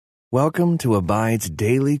Welcome to Abide's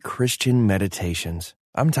Daily Christian Meditations.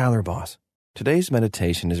 I'm Tyler Boss. Today's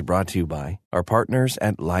meditation is brought to you by our partners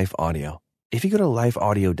at Life Audio. If you go to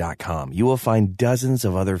lifeaudio.com, you will find dozens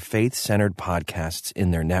of other faith-centered podcasts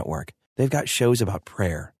in their network. They've got shows about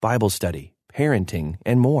prayer, Bible study, parenting,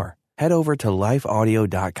 and more. Head over to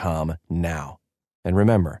lifeaudio.com now. And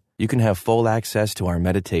remember, you can have full access to our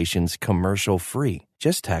meditations commercial-free.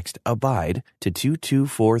 Just text ABIDE to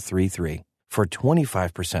 22433 for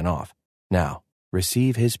 25% off. Now,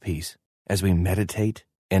 receive His peace as we meditate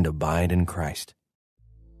and abide in Christ.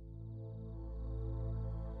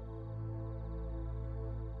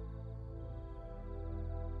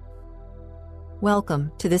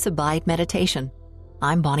 Welcome to this Abide meditation.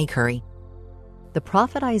 I'm Bonnie Curry. The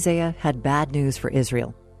prophet Isaiah had bad news for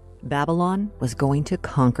Israel. Babylon was going to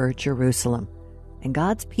conquer Jerusalem, and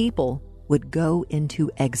God's people would go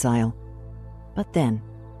into exile. But then,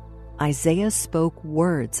 Isaiah spoke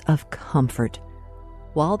words of comfort.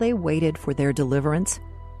 While they waited for their deliverance,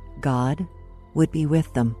 God would be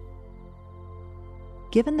with them.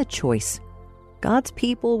 Given the choice, God's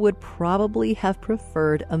people would probably have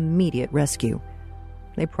preferred immediate rescue.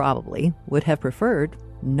 They probably would have preferred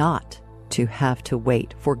not to have to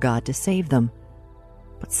wait for God to save them.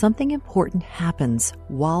 But something important happens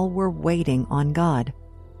while we're waiting on God.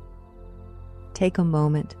 Take a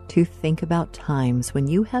moment to think about times when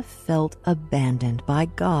you have felt abandoned by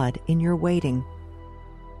God in your waiting.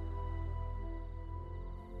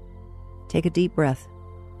 Take a deep breath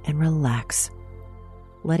and relax,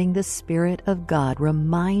 letting the Spirit of God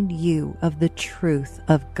remind you of the truth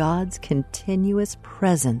of God's continuous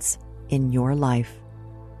presence in your life.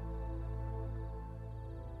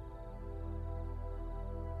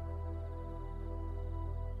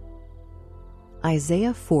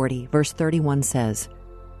 Isaiah 40, verse 31 says,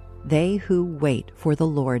 "They who wait for the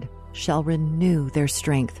Lord shall renew their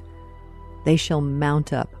strength. They shall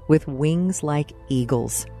mount up with wings like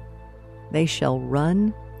eagles. They shall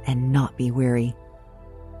run and not be weary.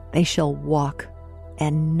 They shall walk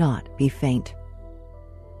and not be faint."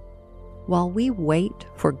 While we wait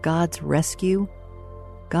for God's rescue,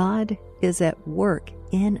 God is at work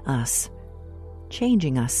in us,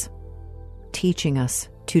 changing us, teaching us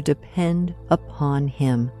to depend upon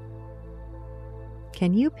Him.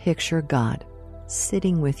 Can you picture God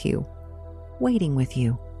sitting with you, waiting with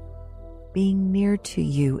you, being near to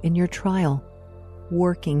you in your trial,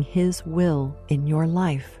 working His will in your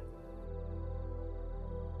life?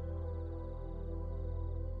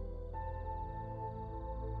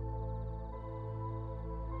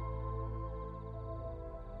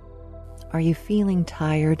 Are you feeling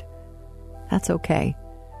tired? That's okay.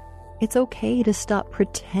 It's okay to stop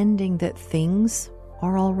pretending that things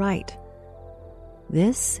are all right.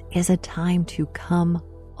 This is a time to come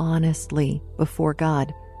honestly before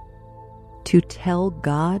God, to tell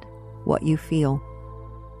God what you feel,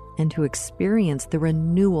 and to experience the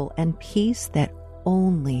renewal and peace that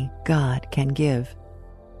only God can give.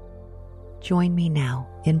 Join me now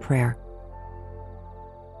in prayer.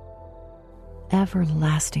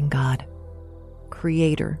 Everlasting God,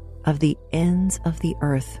 Creator of the ends of the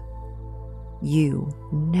earth, You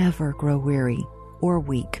never grow weary or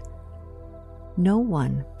weak. No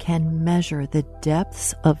one can measure the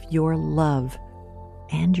depths of your love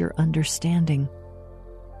and your understanding.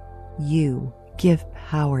 You give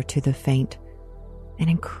power to the faint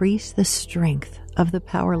and increase the strength of the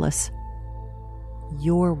powerless.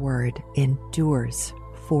 Your word endures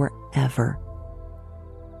forever.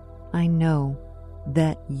 I know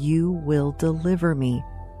that You will deliver me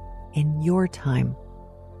in Your time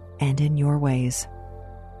and in Your ways.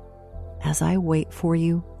 As I wait for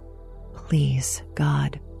You, please,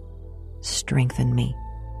 God, strengthen me,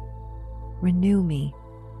 renew me,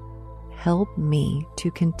 help me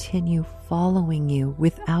to continue following You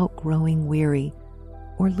without growing weary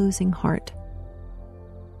or losing heart.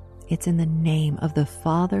 It's in the name of the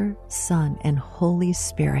Father, Son, and Holy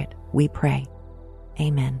Spirit we pray.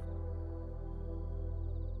 Amen.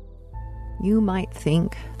 You might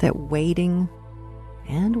think that waiting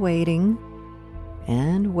and waiting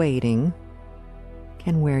and waiting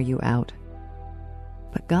can wear you out.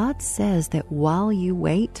 But God says that while you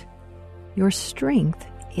wait, your strength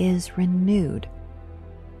is renewed.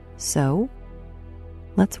 So,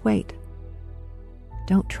 let's wait.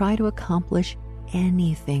 Don't try to accomplish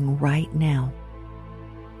anything right now.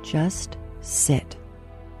 Just sit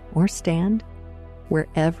or stand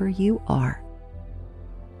wherever you are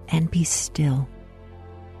and be still.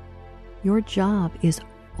 Your job is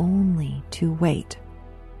only to wait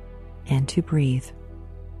and to breathe.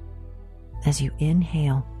 As you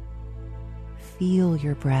inhale, feel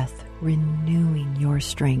your breath renewing your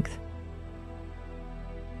strength.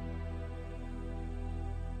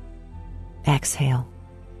 Exhale,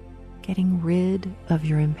 getting rid of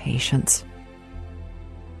your impatience.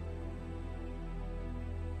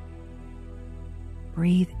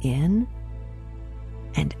 Breathe in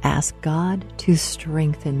and ask God to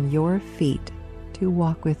strengthen your feet to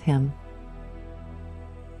walk with Him.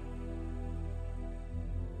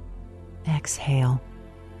 Exhale.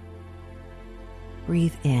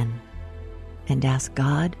 Breathe in and ask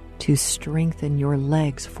God to strengthen your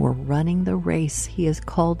legs for running the race He has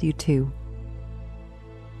called you to.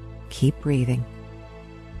 Keep breathing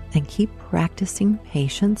and keep practicing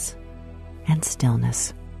patience and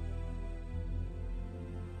stillness.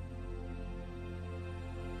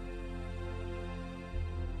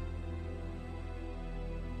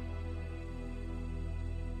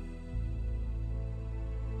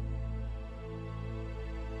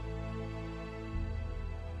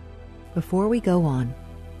 Before we go on,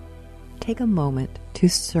 take a moment to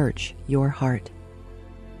search your heart.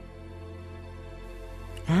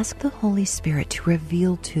 Ask the Holy Spirit to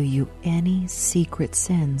reveal to you any secret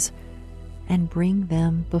sins and bring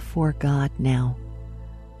them before God now.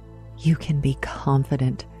 You can be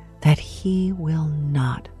confident that He will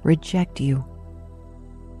not reject you.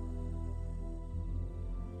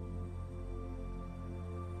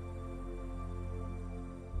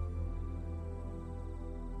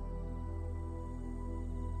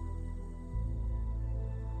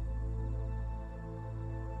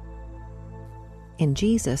 In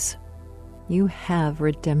Jesus, you have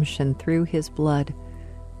redemption through His blood,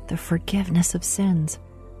 the forgiveness of sins,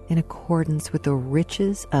 in accordance with the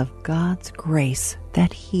riches of God's grace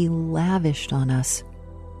that He lavished on us.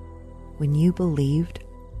 When you believed,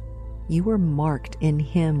 you were marked in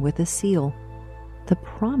Him with a seal, the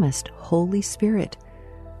promised Holy Spirit,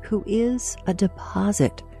 who is a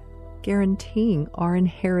deposit guaranteeing our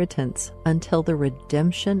inheritance until the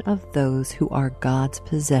redemption of those who are God's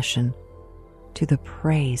possession, to the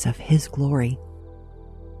praise of His glory.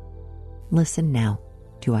 Listen now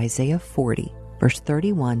to Isaiah 40, verse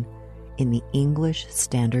 31 in the English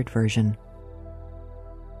Standard Version.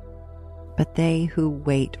 But they who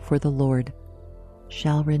wait for the Lord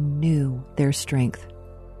shall renew their strength.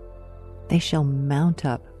 They shall mount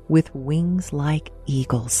up with wings like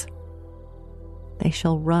eagles. They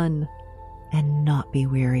shall run and not be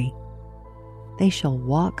weary. They shall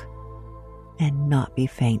walk and not be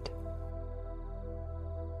faint.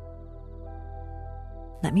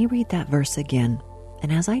 Let me read that verse again,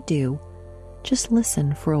 and as I do, just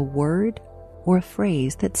listen for a word or a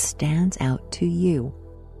phrase that stands out to you.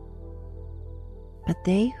 But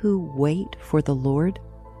they who wait for the Lord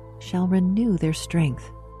shall renew their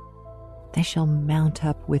strength. They shall mount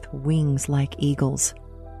up with wings like eagles.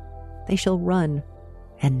 They shall run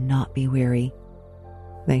and not be weary.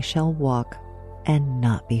 They shall walk and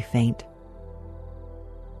not be faint.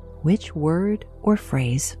 Which word or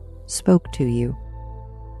phrase spoke to you?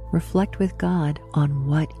 Reflect with God on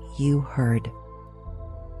what you heard.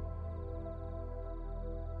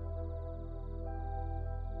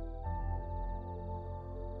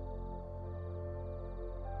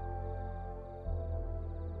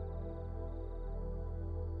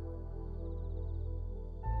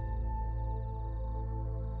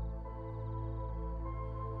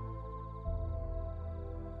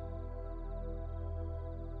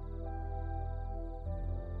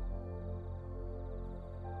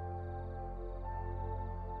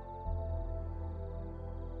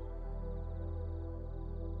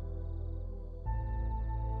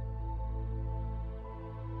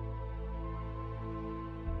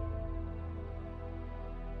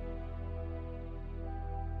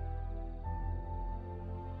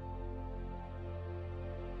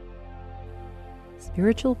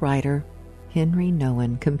 Spiritual writer Henry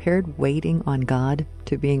Nouwen compared waiting on God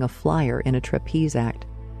to being a flyer in a trapeze act.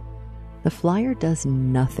 The flyer does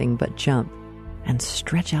nothing but jump and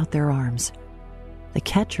stretch out their arms. The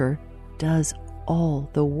catcher does all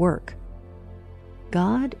the work.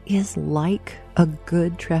 God is like a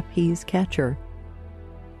good trapeze catcher.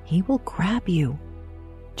 He will grab you.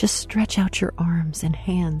 Just stretch out your arms and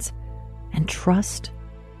hands and trust,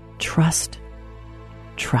 trust,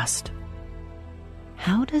 trust.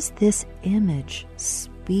 How does this image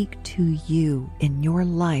speak to you in your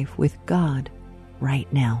life with God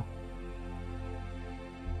right now?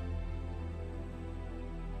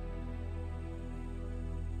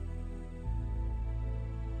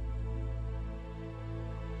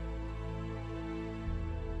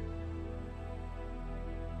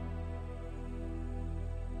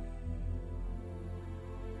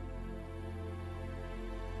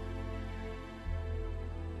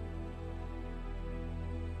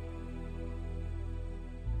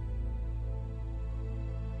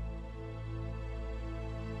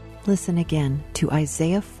 Listen again to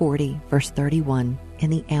Isaiah 40, verse 31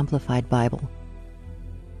 in the Amplified Bible.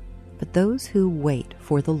 But those who wait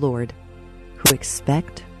for the Lord, who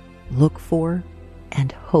expect, look for,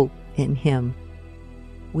 and hope in Him,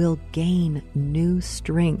 will gain new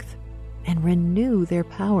strength and renew their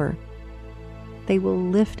power. They will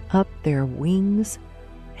lift up their wings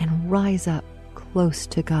and rise up close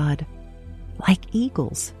to God, like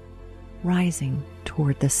eagles rising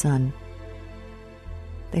toward the sun.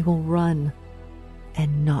 They will run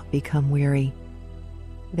and not become weary.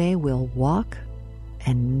 They will walk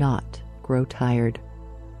and not grow tired.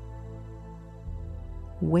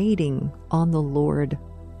 Waiting on the Lord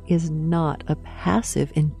is not a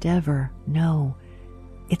passive endeavor. No,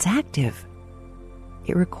 it's active.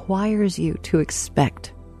 It requires you to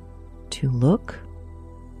expect, to look,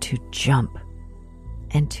 to jump,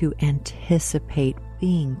 and to anticipate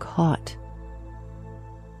being caught.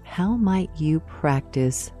 How might you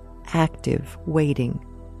practice active waiting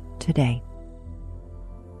today?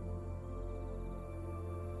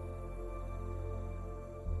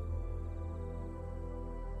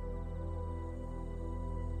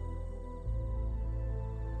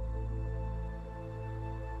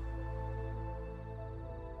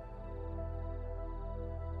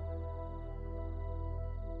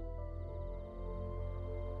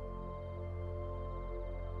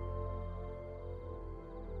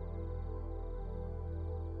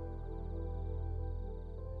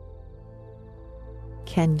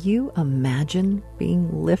 Can you imagine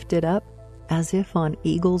being lifted up as if on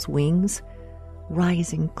eagle's wings,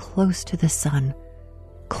 rising close to the sun,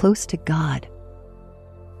 close to God?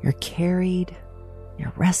 You're carried,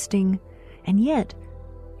 you're resting, and yet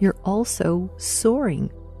you're also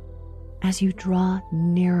soaring. As you draw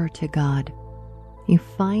nearer to God, you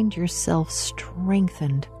find yourself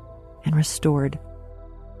strengthened and restored.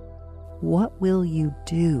 What will you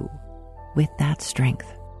do with that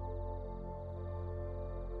strength?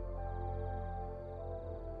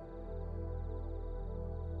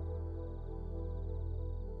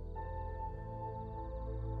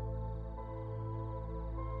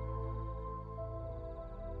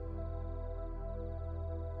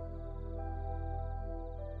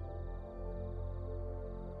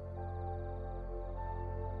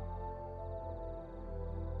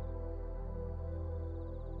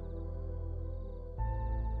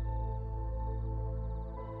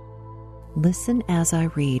 Listen as I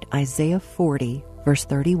read Isaiah 40, verse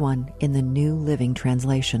 31 in the New Living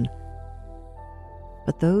Translation.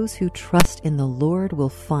 But those who trust in the Lord will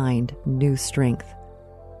find new strength.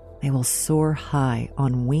 They will soar high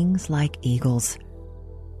on wings like eagles.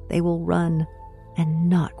 They will run and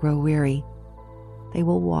not grow weary. They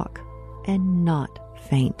will walk and not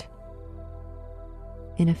faint.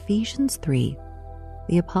 In Ephesians 3,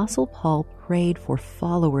 the Apostle Paul prayed for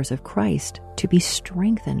followers of Christ to be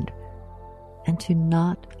strengthened and to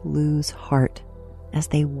not lose heart as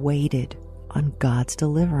they waited on God's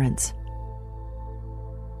deliverance.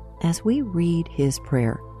 As we read his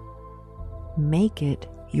prayer, make it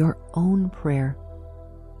your own prayer,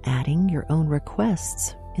 adding your own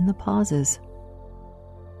requests in the pauses.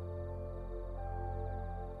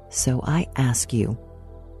 So I ask you,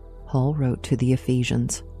 Paul wrote to the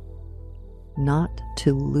Ephesians, not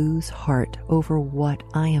to lose heart over what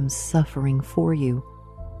I am suffering for you,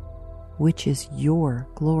 which is your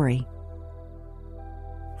glory.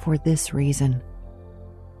 For this reason,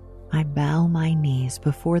 I bow my knees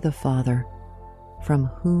before the Father, from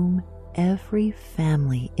whom every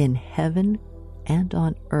family in heaven and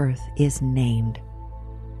on earth is named,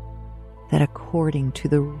 that according to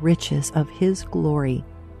the riches of his glory,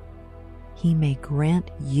 he may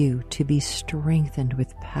grant you to be strengthened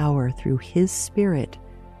with power through his Spirit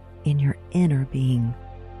in your inner being.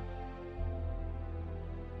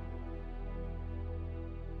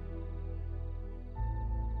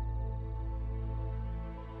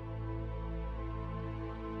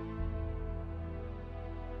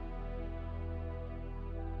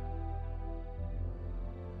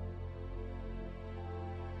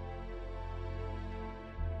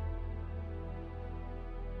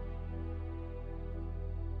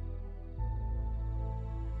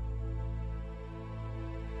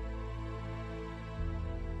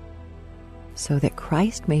 So that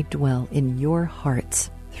Christ may dwell in your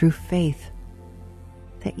hearts through faith,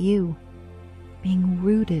 that you, being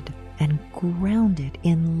rooted and grounded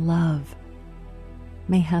in love,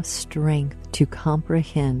 may have strength to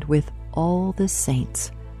comprehend with all the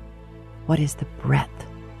saints what is the breadth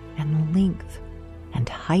and length and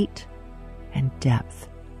height and depth,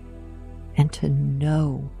 and to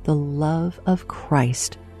know the love of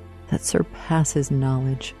Christ that surpasses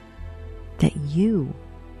knowledge, that you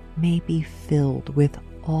may be filled with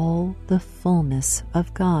all the fullness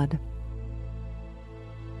of God.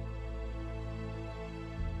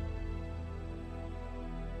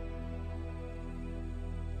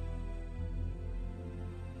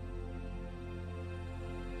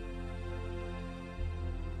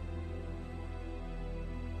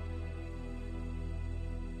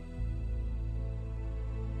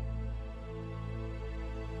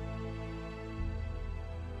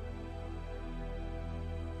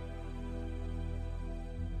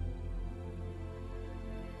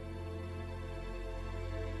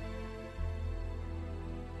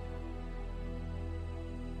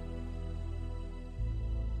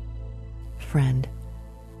 Friend,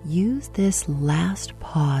 use this last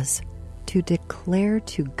pause to declare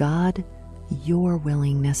to God your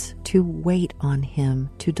willingness to wait on Him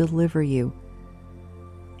to deliver you,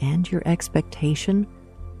 and your expectation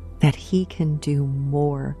that He can do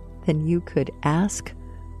more than you could ask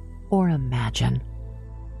or imagine.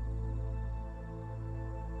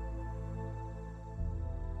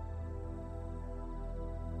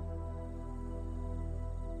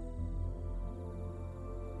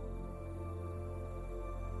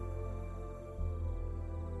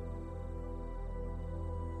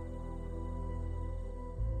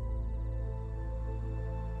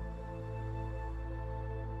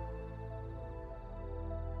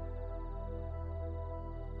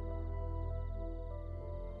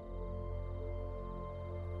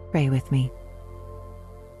 Pray with me.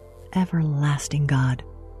 Everlasting God,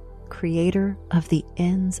 Creator of the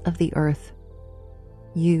ends of the earth,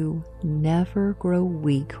 you never grow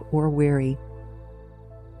weak or weary.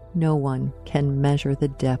 No one can measure the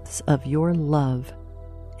depths of your love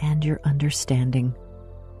and your understanding.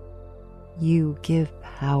 You give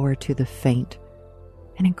power to the faint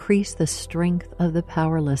and increase the strength of the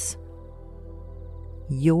powerless.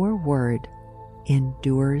 Your word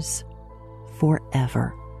endures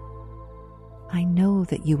forever. I know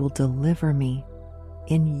that you will deliver me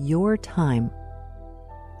in your time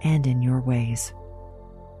and in your ways.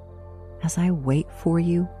 As I wait for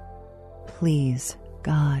you, please,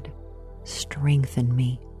 God, strengthen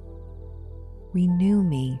me. Renew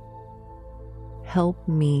me. Help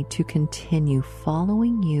me to continue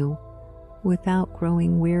following you without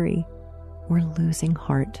growing weary or losing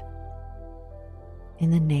heart.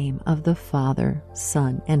 In the name of the Father,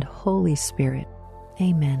 Son, and Holy Spirit,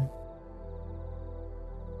 amen.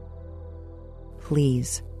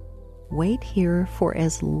 Please, wait here for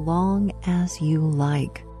as long as you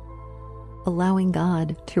like, allowing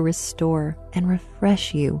God to restore and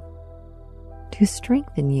refresh you, to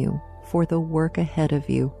strengthen you for the work ahead of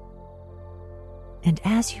you. And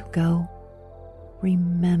as you go,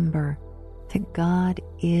 remember that God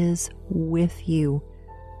is with you,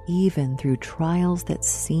 even through trials that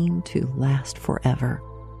seem to last forever.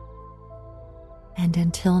 And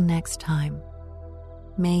until next time,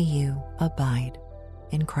 may you abide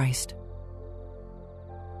in Christ.